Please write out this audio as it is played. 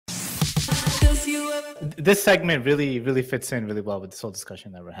This segment really fits in really well with this whole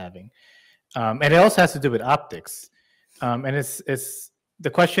discussion that we're having, and it also has to do with optics, and it's the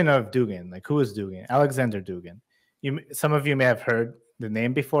question of Dugin. Like, who is Dugin? Aleksandr Dugin. Some of you may have heard the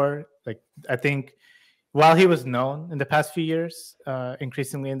name before. Like, I think while he was known in the past few years,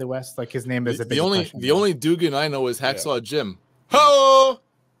 increasingly in the West, like his name is a big question. The only Dugin I know is Hacksaw Jim. Ho!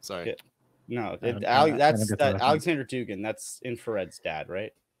 Sorry. Yeah. No, that's Aleksandr Dugin. That's Infrared's dad,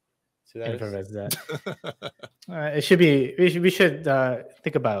 right? Infrared's dad. It should be. We should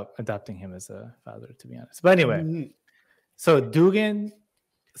think about adopting him as a father, to be honest. But anyway, so Dugin.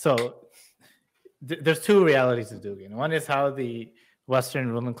 So there's two realities of Dugin. One is how the Western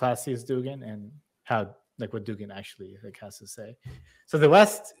ruling class sees Dugin, and how what Dugin actually has to say. So the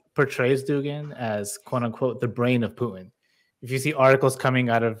West portrays Dugin as quote unquote the brain of Putin. If you see articles coming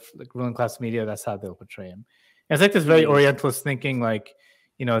out of ruling class media, that's how they'll portray him. And it's this very Orientalist thinking,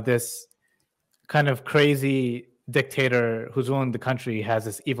 this kind of crazy dictator who's ruling the country has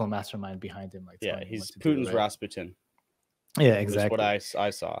this evil mastermind behind him. He's Putin's Rasputin. Yeah, exactly. That's what I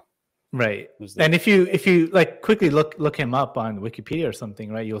saw. Right. And if you quickly look him up on Wikipedia or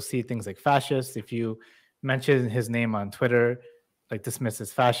something, right, you'll see things like fascist. If you mention his name on Twitter, dismissed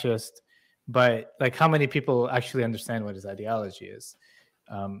as fascist. But how many people actually understand what his ideology is?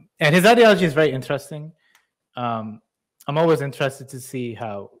 And his ideology is very interesting. I'm always interested to see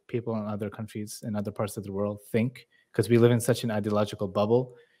how people in other countries and other parts of the world think, because we live in such an ideological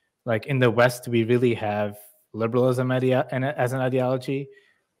bubble. Like in the West, we really have liberalism as an ideology,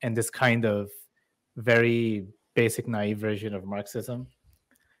 and this kind of very basic, naive version of Marxism.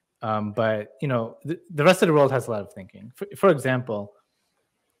 But the rest of the world has a lot of thinking. For example,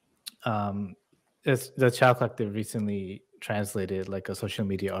 the Child Collective recently translated a social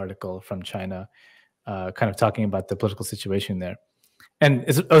media article from China, kind of talking about the political situation there. And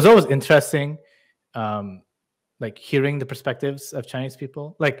it was always interesting, hearing the perspectives of Chinese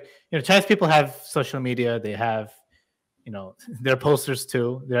people. Chinese people have social media. They have, their posters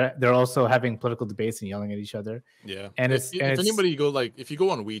too. They're also having political debates and yelling at each other. Yeah. And if anybody if you go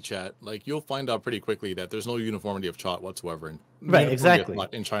on WeChat, you'll find out pretty quickly that there's no uniformity of thought whatsoever. Right. Exactly.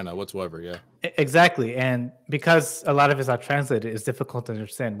 In China whatsoever. Yeah. Exactly. And because a lot of it's not translated, it's difficult to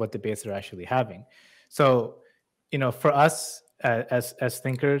understand what debates they're actually having. So, for us as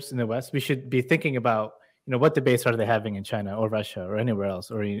thinkers in the West, we should be thinking about, what debates are they having in China or Russia or anywhere else,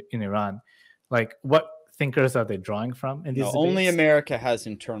 or in Iran? What thinkers are they drawing from in these debates? Only America has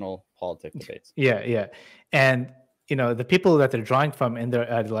internal politics debates. Yeah. And, the people that they're drawing from in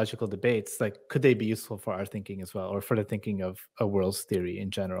their ideological debates, could they be useful for our thinking as well, or for the thinking of a world's theory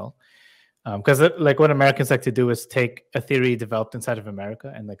in general? Because what Americans like to do is take a theory developed inside of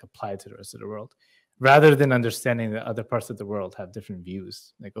America and apply it to the rest of the world, rather than understanding that other parts of the world have different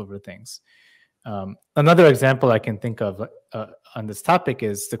views over things. Another example I can think of on this topic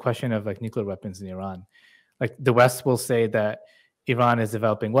is the question of nuclear weapons in Iran. The West will say that Iran is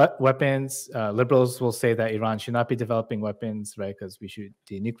developing weapons. Liberals will say that Iran should not be developing weapons, right? Because we should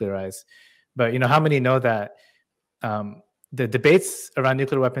denuclearize. But how many know that the debates around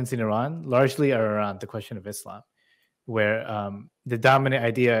nuclear weapons in Iran largely are around the question of Islam, where the dominant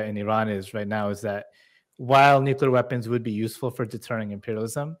idea in Iran is that while nuclear weapons would be useful for deterring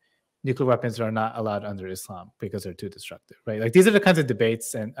imperialism, nuclear weapons are not allowed under Islam because they're too destructive, right? These are the kinds of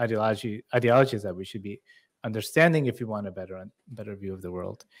debates and ideologies that we should be understanding if we want a better view of the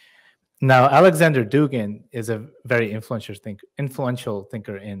world. Now, Aleksandr Dugin is a very influential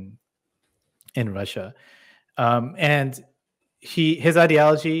thinker in Russia, and his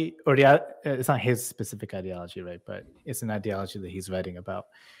ideology, it's not his specific ideology, right? But it's an ideology that he's writing about.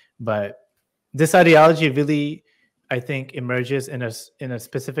 But this ideology really, I think, emerges in a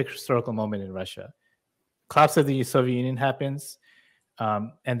specific historical moment in Russia. Collapse of the Soviet Union happens,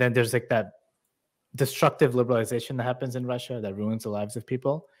 and then there's that destructive liberalization that happens in Russia that ruins the lives of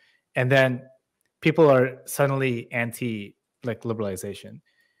people, and then people are suddenly anti liberalization.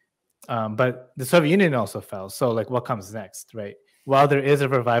 But the Soviet Union also fell. So what comes next, right? While there is a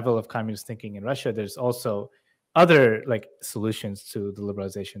revival of communist thinking in Russia, there's also other solutions to the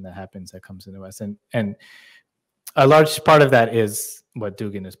liberalization that comes in the West. And a large part of that is what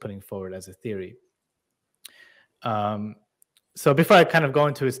Dugin is putting forward as a theory. So before I kind of go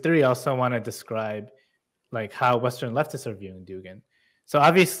into his theory, I also want to describe how Western leftists are viewing Dugin. So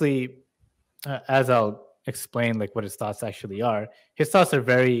obviously, as I'll explain what his thoughts actually are, his thoughts are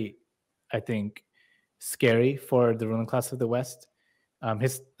very, I think, scary for the ruling class of the West. I'll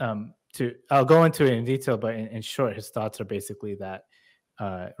go into it in detail, but in short, his thoughts are basically that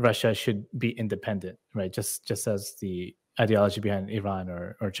Russia should be independent, right? Just as the ideology behind Iran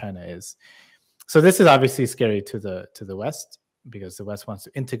or China is. So this is obviously scary to the West, because the West wants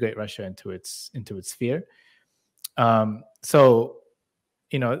to integrate Russia into its sphere. So,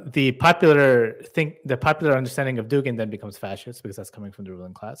 the popular understanding of Dugin then becomes fascist, because that's coming from the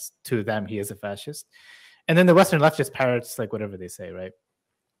ruling class. To them, he is a fascist, and then the Western left just parrots like whatever they say, right?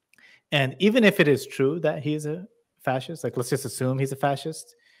 And even if it is true that he's a fascist, like let's just assume he's a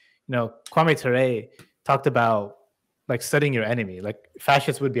fascist. Kwame Ture talked about like studying your enemy. Like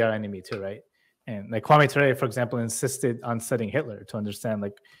fascists would be our enemy too, right? And like Kwame Ture, for example, insisted on studying Hitler to understand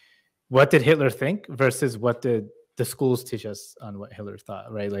like what did Hitler think versus what did the schools teach us on what Hitler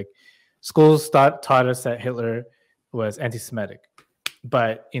thought, right? Like schools taught us that Hitler was anti-Semitic.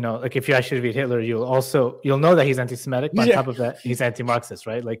 But, like if you actually read Hitler, you'll know that he's anti-Semitic, but on top of that, he's anti-Marxist,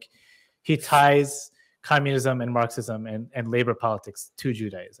 right? Like he ties communism and Marxism and labor politics to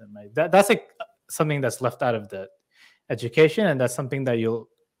Judaism, right? That's like something that's left out of the education, and that's something that you'll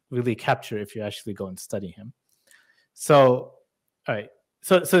really capture if you actually go and study him. So, all right.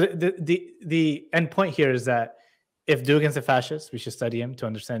 So the end point here is that if Dugin's a fascist, we should study him to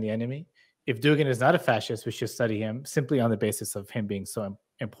understand the enemy. If Dugin is not a fascist, we should study him simply on the basis of him being so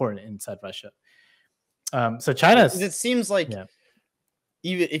important inside Russia. So China's... It seems like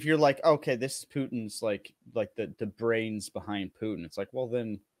even if you're like, okay, this is Putin's like the brains behind Putin. It's like, well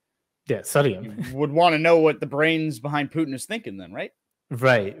then, study him. You would want to know what the brains behind Putin is thinking then, right?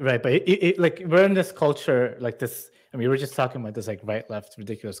 Right. But it like we're in this culture like this. I mean, we were just talking about this like right-left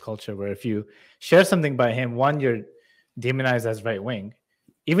ridiculous culture where if you share something by him, one, you're demonized as right-wing,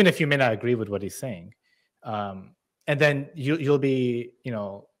 even if you may not agree with what he's saying, and then you'll be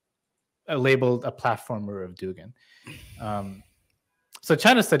labeled a platformer of Dugin. So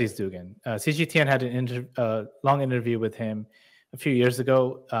China studies Dugin. CGTN had a long interview with him a few years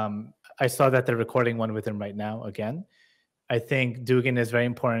ago. I saw that they're recording one with him right now again. I think Dugin is very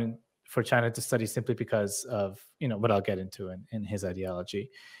important for China to study simply because of what I'll get into in his ideology.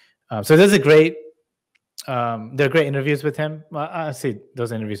 So there's there are great interviews with him. Well, honestly,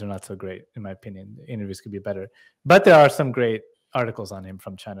 those interviews are not so great in my opinion. The interviews could be better, but there are some great articles on him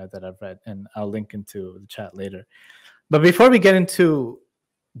from China that I've read, and I'll link into the chat later. But before we get into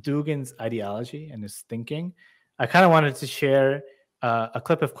Dugin's ideology and his thinking, I kind of wanted to share a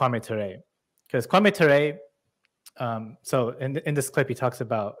clip of Kwame Ture, because Kwame Ture, so in this clip, he talks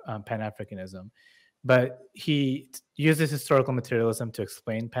about Pan-Africanism, but he uses historical materialism to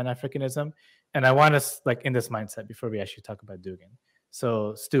explain Pan-Africanism. And I want us like in this mindset before we actually talk about Dugin.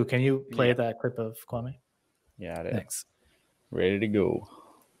 So Stu, can you play that clip of Kwame? Yeah, it is. Thanks. Ready to go.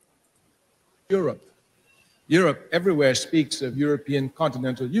 Europe everywhere speaks of European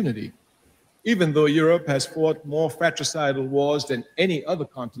continental unity. Even though Europe has fought more fratricidal wars than any other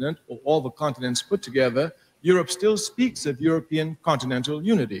continent or all the continents put together, Europe still speaks of European continental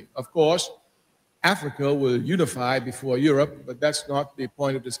unity. Of course, Africa will unify before Europe, but that's not the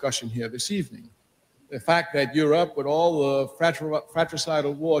point of discussion here this evening. The fact that Europe, with all the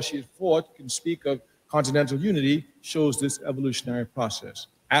fratricidal wars she has fought, can speak of continental unity shows this evolutionary process.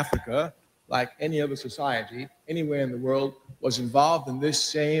 Africa, like any other society, anywhere in the world, was involved in this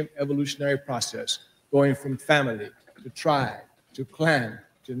same evolutionary process, going from family to tribe, to clan,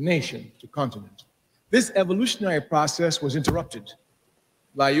 to nation, to continent. This evolutionary process was interrupted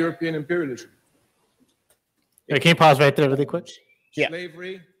by European imperialism. Can you pause right there really quick?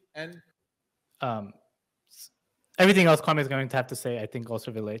 Slavery and... everything else Kwame is going to have to say, I think,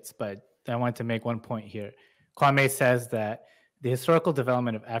 also relates, but I want to make one point here. Kwame says that the historical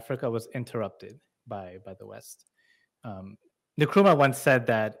development of Africa was interrupted by the West. Nkrumah once said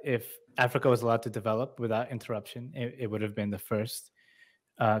that if Africa was allowed to develop without interruption, it would have been the first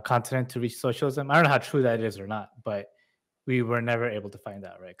continent to reach socialism. I don't know how true that is or not, but we were never able to find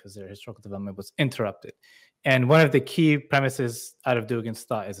out, right? Because their historical development was interrupted. And one of the key premises out of Dugin's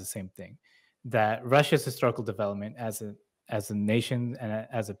thought is the same thing, that Russia's historical development as a nation and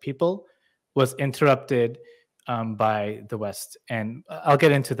as a people was interrupted by the West. And I'll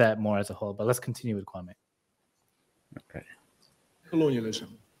get into that more as a whole, but let's continue with Kwame. Okay.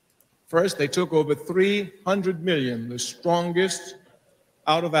 Colonialism. First, they took over 300 million, the strongest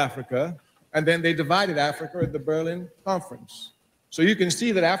out of Africa, and then they divided Africa at the Berlin Conference. So you can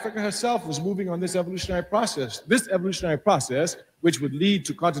see that Africa herself was moving on this evolutionary process. This evolutionary process, which would lead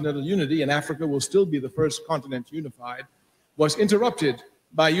to continental unity, and Africa will still be the first continent unified, was interrupted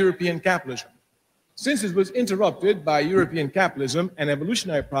by European capitalism. Since it was interrupted by European capitalism and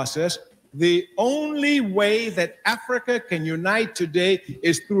evolutionary process, the only way that Africa can unite today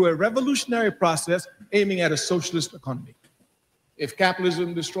is through a revolutionary process aiming at a socialist economy. If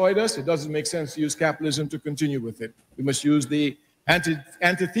capitalism destroyed us, it doesn't make sense to use capitalism to continue with it. We must use the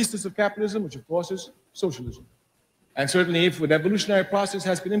Antithesis of capitalism, which of course is socialism. And certainly if an evolutionary process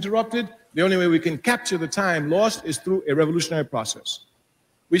has been interrupted, the only way we can capture the time lost is through a revolutionary process.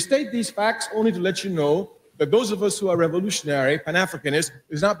 We state these facts only to let you know that those of us who are revolutionary, Pan-Africanists,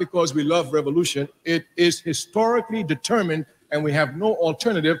 is not because we love revolution. It is historically determined, and we have no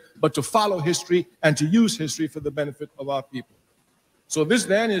alternative but to follow history and to use history for the benefit of our people. So this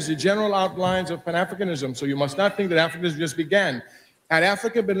then is the general outlines of Pan-Africanism. So you must not think that Africanism just began. Had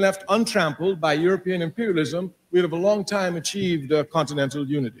Africa been left untrampled by European imperialism, we'd have a long time achieved continental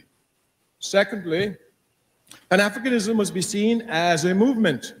unity. Secondly, Pan-Africanism must be seen as a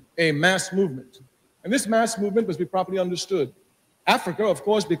movement, a mass movement. And this mass movement must be properly understood. Africa, of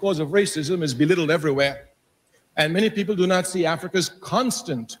course, because of racism, is belittled everywhere. And many people do not see Africa's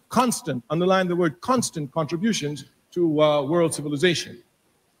constant, underline the word constant, contributions to world civilization.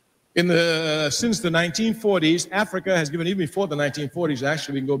 Since the 1940s, Africa has given, even before the 1940s,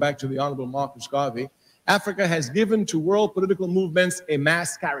 actually, we can go back to the Honorable Marcus Garvey, Africa has given to world political movements a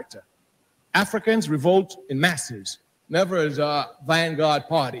mass character. Africans revolt in masses, never as a vanguard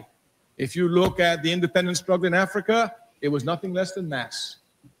party. If you look at the independence struggle in Africa, it was nothing less than mass.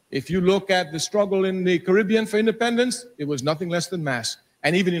 If you look at the struggle in the Caribbean for independence, it was nothing less than mass.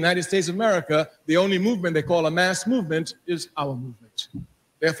 And even in the United States of America, the only movement they call a mass movement is our movement.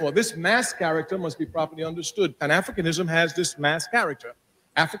 Therefore, this mass character must be properly understood. Pan-Africanism has this mass character.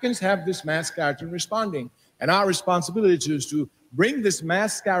 Africans have this mass character in responding. And our responsibility is to bring this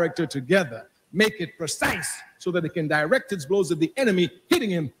mass character together, make it precise so that it can direct its blows at the enemy, hitting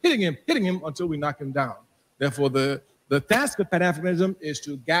him until we knock him down. Therefore, the task of Pan-Africanism is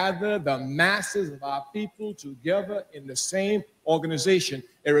to gather the masses of our people together in the same organization,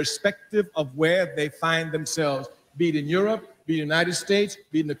 irrespective of where they find themselves, be it in Europe, be it in the United States,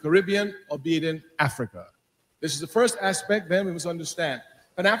 be it in the Caribbean, or be it in Africa. This is the first aspect, then we must understand.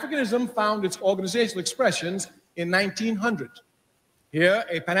 Pan-Africanism found its organizational expressions in 1900. Here,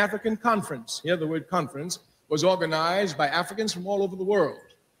 a Pan-African conference, here the word conference, was organized by Africans from all over the world.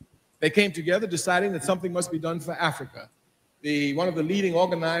 They came together deciding that something must be done for Africa. One of the leading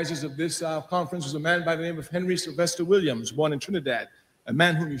organizers of this conference was a man by the name of Henry Sylvester Williams, born in Trinidad, a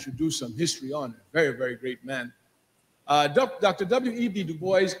man whom you should do some history on, a very, very great man. Dr. W.E.B. Du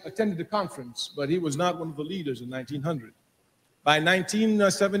Bois attended the conference, but he was not one of the leaders in 1900. By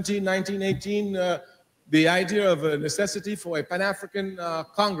 1917, 1918, the idea of a necessity for a Pan-African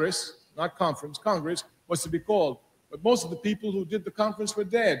Congress, not conference, Congress, was to be called. But most of the people who did the conference were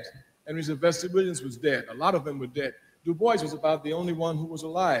dead. Henry Sylvester Williams was dead. A lot of them were dead. Du Bois was about the only one who was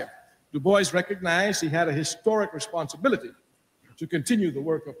alive. Du Bois recognized he had a historic responsibility to continue the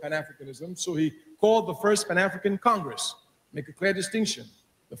work of Pan-Africanism, so he called the first Pan-African Congress. Make a clear distinction.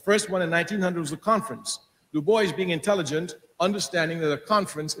 The first one in 1900 was a conference. Du Bois, being intelligent, understanding that a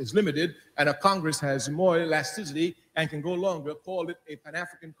conference is limited and a Congress has more elasticity and can go longer, called it a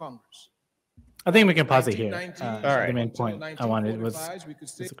Pan-African Congress. I think we can pause it here. All right. The main point I wanted was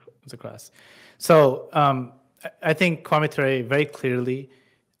across. So I think Kwame Ture very clearly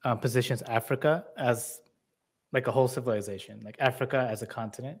positions Africa as like a whole civilization. Like Africa as a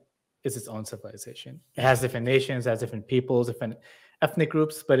continent is its own civilization. It has different nations, has different peoples, different ethnic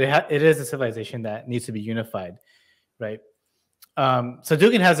groups, but it is a civilization that needs to be unified, right? So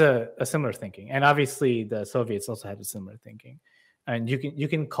Dugin has a similar thinking, and obviously the Soviets also had a similar thinking. And you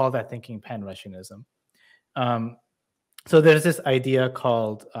can call that thinking Pan-Russianism. So there's this idea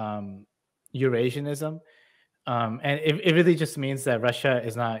called Eurasianism, and it really just means that Russia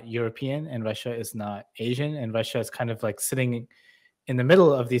is not European and Russia is not Asian, and Russia is kind of like sitting in the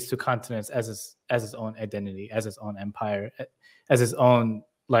middle of these two continents as its own identity, as its own empire, as its own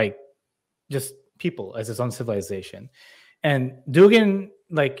like just people, as its own civilization. And Dugin,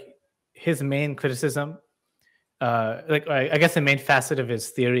 like his main criticism, I guess the main facet of his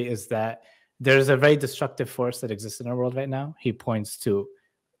theory is that there's a very destructive force that exists in our world right now. He points to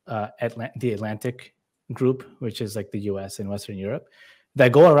the Atlantic group, which is like the US and Western Europe,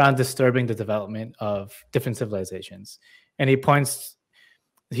 that go around disturbing the development of different civilizations. And he points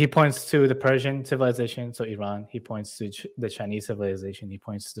to the Persian civilization, so Iran. He points to the Chinese civilization. He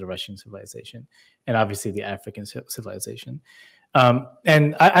points to the Russian civilization, and obviously the African civilization.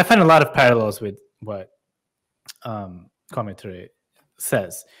 And I find a lot of parallels with what Kwame Ture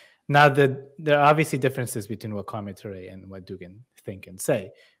says. Now, there are obviously differences between what Kwame Ture and what Dugin think and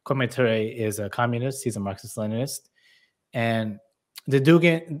say. Kwame Ture is a communist. He's a Marxist-Leninist. And the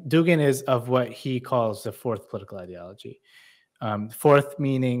Dugin is of what he calls the fourth political ideology. Fourth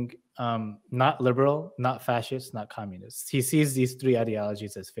meaning not liberal, not fascist, not communist. He sees these three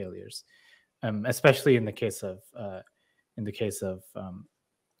ideologies as failures, especially in the case of in the case of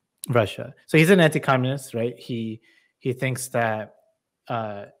Russia. So he's an anti-communist, right? He thinks that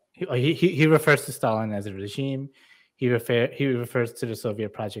he refers to Stalin as a regime. He refers to the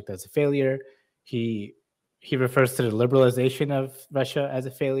Soviet project as a failure. He refers to the liberalization of Russia as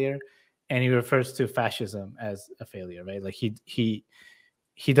a failure, and he refers to fascism as a failure, right? Like he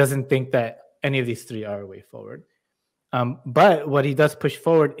doesn't think that any of these three are a way forward. But what he does push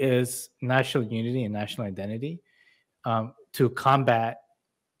forward is national unity and national identity to combat,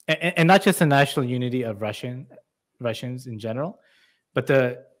 and not just the national unity of Russians in general, but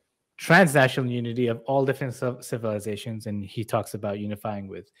the transnational unity of all different civilizations. And he talks about unifying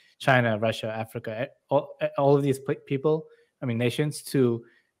with China, Russia, Africa, all of these nations, to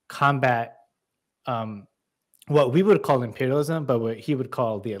combat what we would call imperialism, but what he would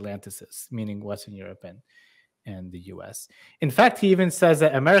call the Atlanticists, meaning Western Europe and the US. In fact, he even says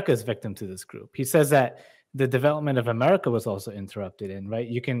that America is victim to this group. He says that the development of America was also interrupted, and right,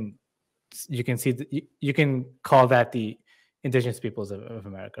 you can call that the indigenous peoples of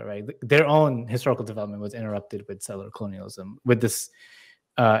America, right? Their own historical development was interrupted with settler colonialism, with this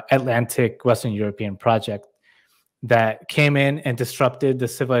Atlantic Western European project that came in and disrupted the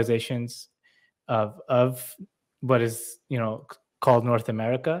civilizations of what is called North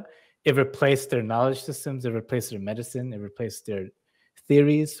America. It replaced their knowledge systems, it replaced their medicine, it replaced their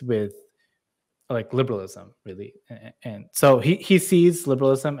theories with like liberalism, really. And so he sees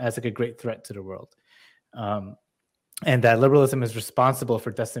liberalism as like a great threat to the world. And that liberalism is responsible for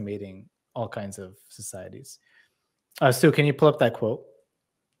decimating all kinds of societies. Stu, can you pull up that quote?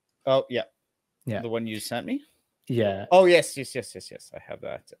 Oh, yeah. Yeah. The one you sent me? Yeah. Oh, yes. I have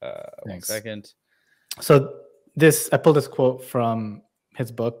that. 1 Thanks. second. So I pulled this quote from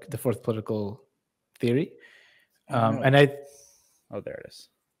his book, The Fourth Political Theory. And Oh, there it is.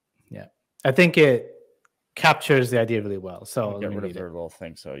 Yeah. I think it captures the idea really well. So I'll get rid of their little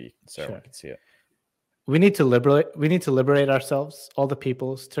thing so everyone can see it. We need to liberate ourselves, all the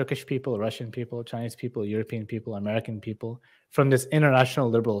peoples, Turkish people, Russian people, Chinese people, European people, American people, from this international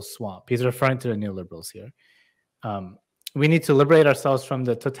liberal swamp. He's referring to the neoliberals here. We need to liberate ourselves from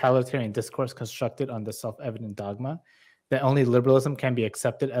the totalitarian discourse constructed on the self-evident dogma that only liberalism can be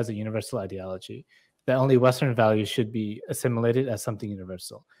accepted as a universal ideology, that only Western values should be assimilated as something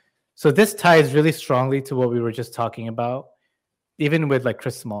universal. So this ties really strongly to what we were just talking about, even with like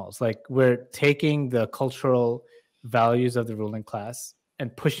Chris Smalls. Like, we're taking the cultural values of the ruling class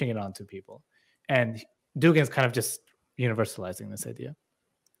and pushing it onto people. And Dugin's kind of just universalizing this idea.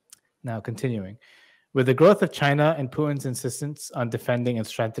 Now, continuing. With the growth of China and Putin's insistence on defending and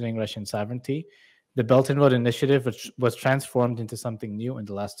strengthening Russian sovereignty, the Belt and Road Initiative was transformed into something new in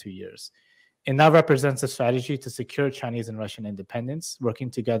the last 2 years. It now represents a strategy to secure Chinese and Russian independence, working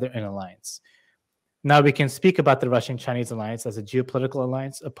together in alliance. Now we can speak about the Russian-Chinese alliance as a geopolitical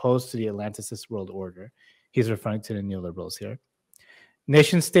alliance opposed to the Atlanticist world order. He's referring to the neoliberals here.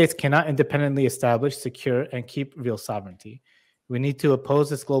 Nation states cannot independently establish, secure, and keep real sovereignty. We need to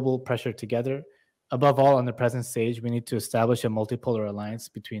oppose this global pressure together. Above all, on the present stage, we need to establish a multipolar alliance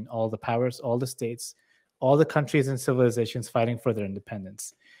between all the powers, all the states, all the countries and civilizations fighting for their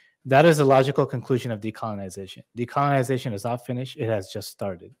independence. That is a logical conclusion of decolonization. Decolonization is not finished, it has just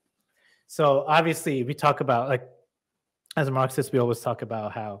started. So obviously, we talk about, like, as Marxists, we always talk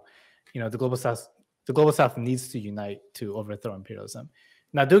about how, the global South needs to unite to overthrow imperialism.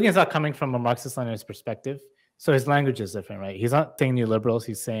 Now, Dugin's not coming from a Marxist-Leninist perspective, so his language is different, right? He's not saying neoliberals,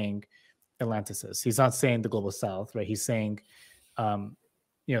 he's saying Atlanticists. He's not saying the global South, right? He's saying,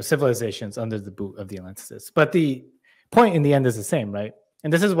 civilizations under the boot of the Atlanticists. But the point in the end is the same, right?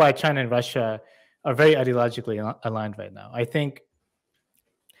 And this is why China and Russia are very ideologically aligned right now. I think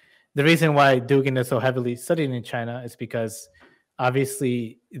the reason why Dugin is so heavily studied in China is because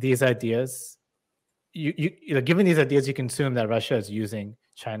obviously these ideas, given these ideas, you can assume that Russia is using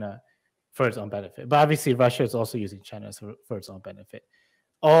China for its own benefit. But obviously Russia is also using China for its own benefit.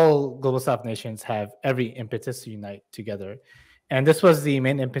 All global South nations have every impetus to unite together. And this was the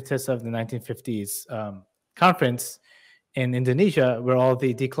main impetus of the 1950s conference in Indonesia, where all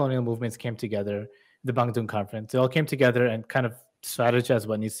the decolonial movements came together, the Bandung Conference. They all came together and kind of strategized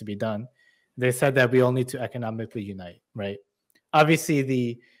what needs to be done. They said that we all need to economically unite, right? Obviously,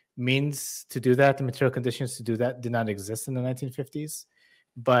 the means to do that, the material conditions to do that did not exist in the 1950s,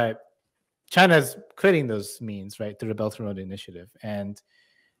 but China is creating those means, right, through the Belt and Road Initiative. And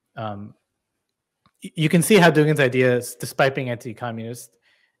you can see how Dugin's ideas, despite being anti-communist,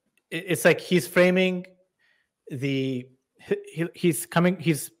 it's like he's framing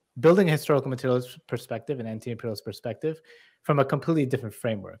he's building a historical materialist perspective, an anti-imperialist perspective, from a completely different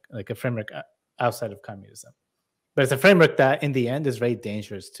framework, like a framework outside of communism. but it's a framework that in the end is very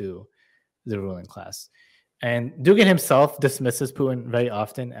dangerous to the ruling class. And Dugin himself dismisses Putin very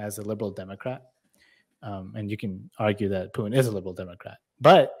often as a liberal Democrat. And you can argue that Putin is a liberal Democrat.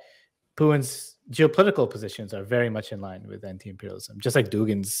 But Putin's geopolitical positions are very much in line with anti-imperialism, just like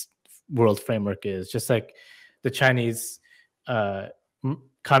Dugin's world framework is, just like the Chinese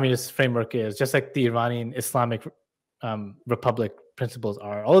communist framework is, just like the Iranian Islamic Republic principles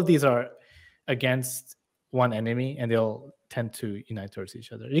are. All of these are against one enemy, and they'll tend to unite towards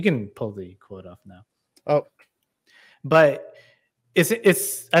each other. You can pull the quote off now. Oh, but I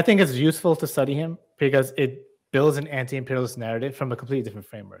think it's useful to study him because it builds an anti-imperialist narrative from a completely different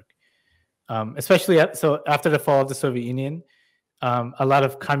framework. Especially so after the fall of the Soviet Union, a lot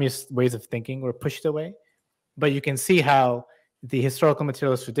of communist ways of thinking were pushed away. But you can see how the historical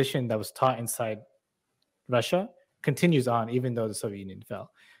materialist tradition that was taught inside Russia continues on, even though the Soviet Union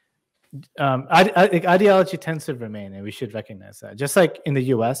fell. Ideology tends to remain, and we should recognize that. Just like in the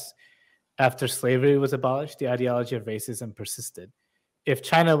US, after slavery was abolished, the ideology of racism persisted. If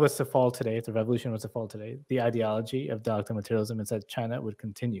China was to fall today, if the revolution was to fall today, the ideology of dialectical materialism inside China would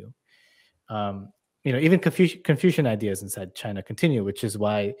continue. Even Confucian ideas inside China continue, which is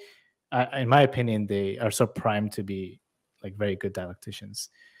why, in my opinion, they are so primed to be like very good dialecticians.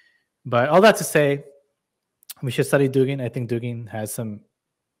 But all that to say, we should study Dugin. I think Dugin has some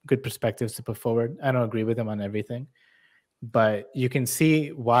good perspectives to put forward. I don't agree with him on everything, but you can see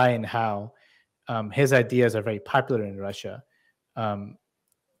why and how his ideas are very popular in Russia,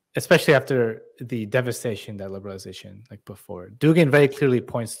 especially after the devastation that liberalization put forward. Dugin very clearly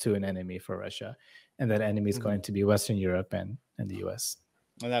points to an enemy for Russia, and that enemy is going to be Western Europe and the US.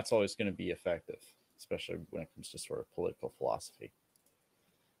 And that's always going to be effective, especially when it comes to sort of political philosophy.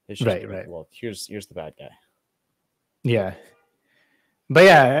 Right. Well, here's the bad guy. Yeah. But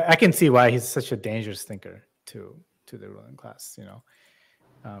yeah, I can see why he's such a dangerous thinker to the ruling class.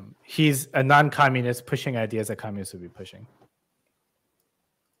 He's a non-communist pushing ideas that communists would be pushing.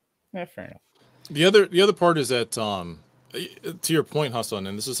 Yeah, fair enough. The other part is that to your point, Hassan,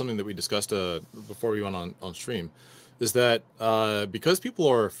 and this is something that we discussed before we went on stream, is that because people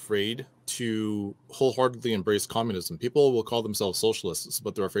are afraid to wholeheartedly embrace communism, people will call themselves socialists,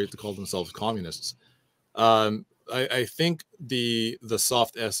 but they're afraid to call themselves communists. I think the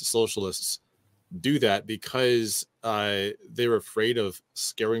soft S socialists do that because they're afraid of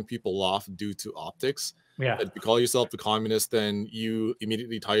scaring people off due to optics. Yeah. If you call yourself a communist, then you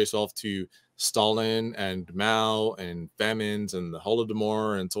immediately tie yourself to Stalin and Mao and famines and the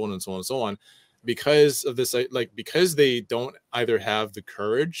Holodomor and so on and so on and so on, because of this, because they don't either have the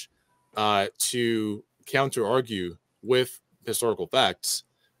courage to counter argue with historical facts.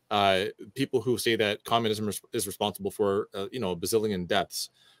 People who say that communism is responsible for a bazillion deaths,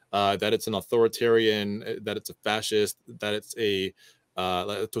 that it's an authoritarian, that it's a fascist, that it's a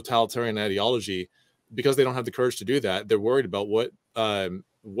totalitarian ideology. Because they don't have the courage to do that, they're worried about what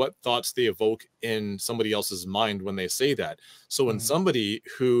thoughts they evoke in somebody else's mind when they say that. So when somebody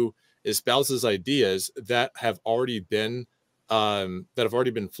who espouses ideas that have already been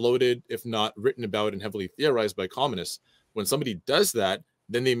floated, if not written about and heavily theorized by communists, when somebody does that,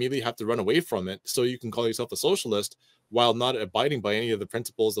 then they immediately have to run away from it. So you can call yourself a socialist while not abiding by any of the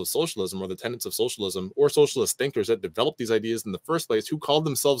principles of socialism or the tenets of socialism or socialist thinkers that developed these ideas in the first place, who called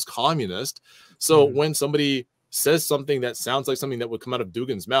themselves communist. So when somebody says something that sounds like something that would come out of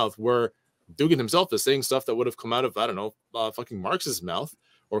Dugin's mouth, where Dugin himself is saying stuff that would have come out of, I don't know, fucking Marx's mouth,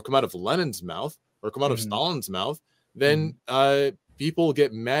 or come out of Lenin's mouth, or come out of Stalin's mouth, then people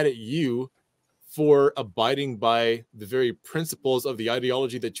get mad at you for abiding by the very principles of the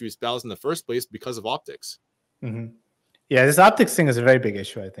ideology that you espouse in the first place because of optics. Yeah, this optics thing is a very big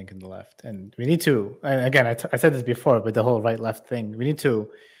issue, I think, in the left. And we need to, and again, I said this before, but the whole right-left thing, we need to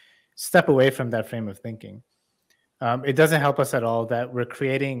step away from that frame of thinking. It doesn't help us at all that we're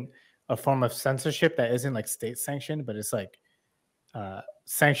creating a form of censorship that isn't state-sanctioned, but it's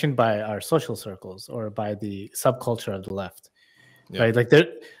sanctioned by our social circles or by the subculture of the left. Yeah.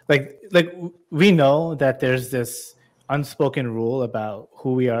 Right? We know that there's this unspoken rule about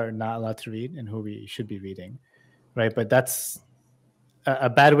who we are not allowed to read and who we should be reading. Right, but that's a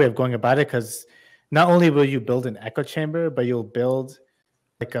bad way of going about it, because not only will you build an echo chamber, but you'll build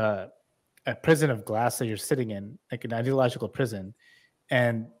a prison of glass that you're sitting in, like an ideological prison.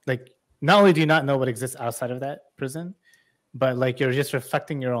 And not only do you not know what exists outside of that prison, but you're just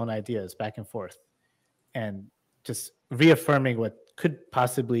reflecting your own ideas back and forth and just reaffirming what could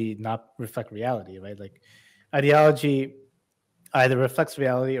possibly not reflect reality, right? Ideology either reflects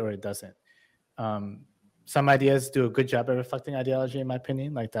reality or it doesn't. some ideas do a good job at reflecting ideology, in my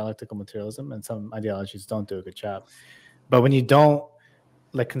opinion, like dialectical materialism, and some ideologies don't do a good job. But when you don't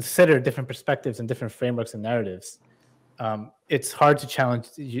like consider different perspectives and different frameworks and narratives, it's hard to challenge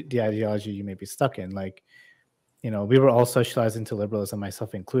the ideology you may be stuck in. Like, you know, we were all socialized into liberalism,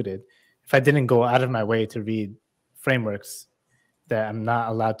 myself included. If I didn't go out of my way to read frameworks that I'm not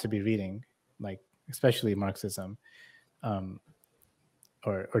allowed to be reading, like especially Marxism,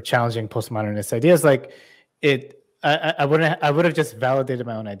 or challenging postmodernist ideas, like I would have just validated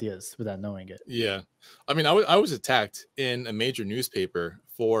my own ideas without knowing it. Yeah, I mean, I was attacked in a major newspaper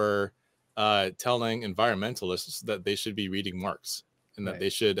for telling environmentalists that they should be reading Marx and that they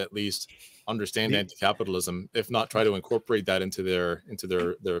should at least understand anti-capitalism, if not try to incorporate that into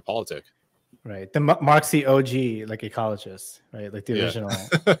their politic. Right, the Marxy OG, like ecologists, right, like the original.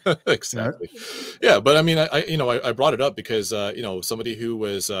 Exactly. Yeah, but I mean, I brought it up because somebody who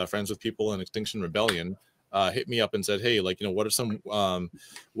was friends with people in Extinction Rebellion hit me up and said, hey, like, what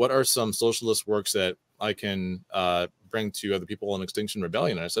are some socialist works that I can bring to other people in Extinction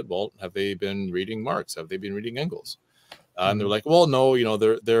Rebellion? And I said, well, have they been reading Marx? Have they been reading Engels? And they're like, well, no,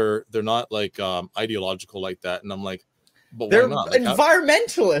 they're not like ideological like that. And I'm like, but they're why not? Like,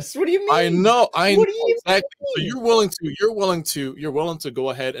 environmentalists. What do you mean? I know. What do you exactly. So you're willing to go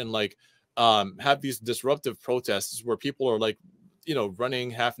ahead and like have these disruptive protests where people are like, running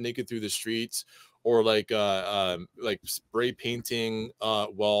half naked through the streets, or like spray painting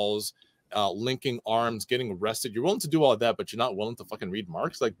walls, linking arms, getting arrested. You're willing to do all of that, but you're not willing to fucking read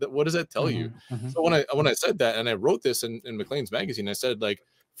Marx. Like, what does that tell you? So when I said that, and I wrote this in Maclean's magazine, I said, like,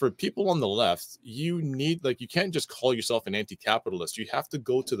 for people on the left, you need, like, you can't just call yourself an anti-capitalist. You have to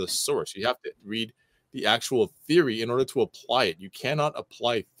go to the source. You have to read the actual theory in order to apply it. You cannot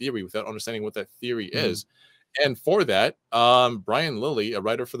apply theory without understanding what that theory is. And for that, Brian Lilly, a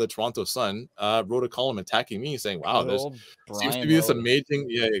writer for the Toronto Sun, wrote a column attacking me, saying, wow, there seems to be this amazing,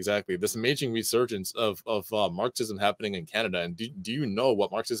 this amazing resurgence of Marxism happening in Canada. And do you know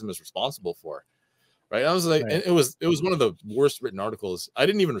what Marxism is responsible for? Right. I was like, and it was one of the worst written articles. I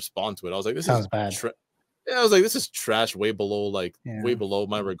didn't even respond to it. I was like, this is bad. I was like, this is trash, way below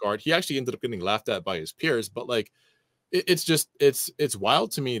my regard. He actually ended up getting laughed at by his peers. But like, it's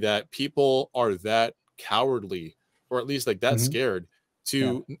wild to me that people are that cowardly, or at least like that scared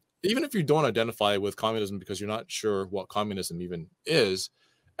to, even if you don't identify with communism because you're not sure what communism even is,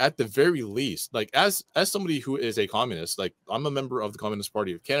 at the very least, like as somebody who is a communist, like I'm a member of the Communist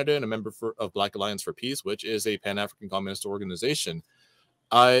Party of Canada and a member of Black Alliance for Peace, which is a Pan-African communist organization.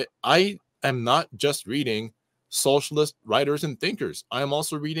 I am not just reading socialist writers and thinkers. I am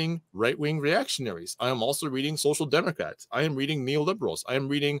also reading right-wing reactionaries. I am also reading social democrats. I am reading neoliberals. I am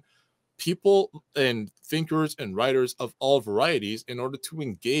reading people and thinkers and writers of all varieties in order to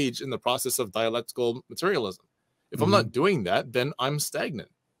engage in the process of dialectical materialism. If I'm not doing that, then I'm stagnant.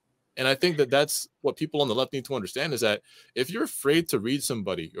 And I think that that's what people on the left need to understand, is that if you're afraid to read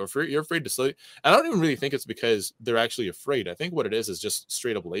somebody, or if you're afraid to study, I don't even really think it's because they're actually afraid. I think what it is just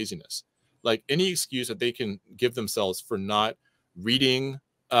straight up laziness. Like any excuse that they can give themselves for not reading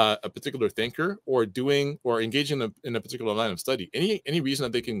a particular thinker or engaging in a particular line of study, any reason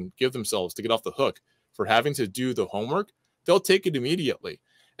that they can give themselves to get off the hook for having to do the homework, they'll take it immediately.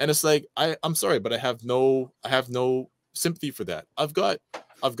 And it's like, I'm sorry, but I have no sympathy for that. I've got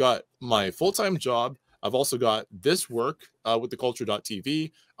my full-time job. I've also got this work with the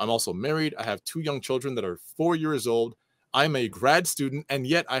Culture.tv. I'm also married. I have 2 young children that are 4 years old. I'm a grad student, and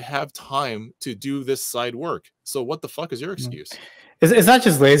yet I have time to do this side work. So what the fuck is your excuse? It's not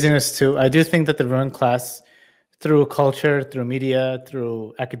just laziness too. I do think that the ruling class, through culture, through media,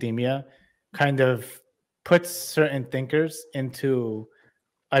 through academia, kind of puts certain thinkers into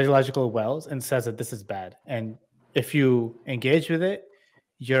ideological wells and says that this is bad. And if you engage with it,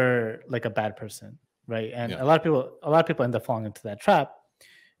 you're like a bad person, right? And a lot of people end up falling into that trap.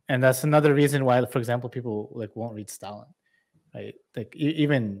 And that's another reason why, for example, people like won't read Stalin, right? Like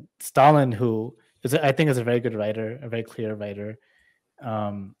even Stalin, who I think is a very good writer, a very clear writer.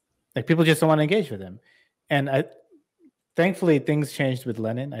 Like people just don't want to engage with him. And thankfully things changed with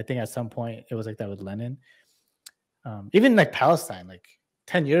Lenin. I think at some point it was like that with Lenin. Even like Palestine, like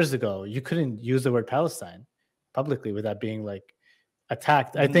 10 years ago, you couldn't use the word Palestine publicly without being like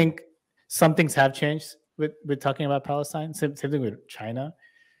attacked. I think some things have changed with talking about Palestine. Same thing with China.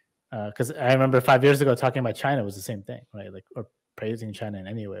 Because I remember 5 years ago talking about China was the same thing, right? Like, or praising China in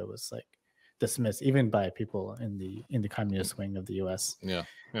any way was like dismissed, even by people in the communist wing of the U.S. Yeah.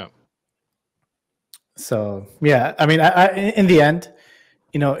 So yeah, I mean, I in the end,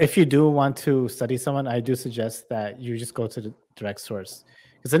 if you do want to study someone, I do suggest that you just go to the direct source,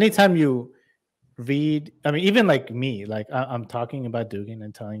 because anytime you read, I mean, even like me, like I'm talking about Dugin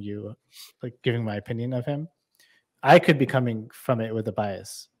and telling you, like giving my opinion of him, I could be coming from it with a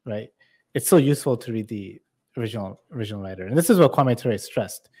bias, right? It's so useful to read the original writer. And this is what Kwame Ture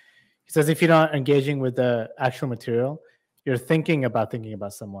stressed. He says, if you're not engaging with the actual material, you're thinking about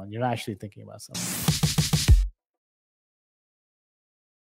someone. You're not actually thinking about someone.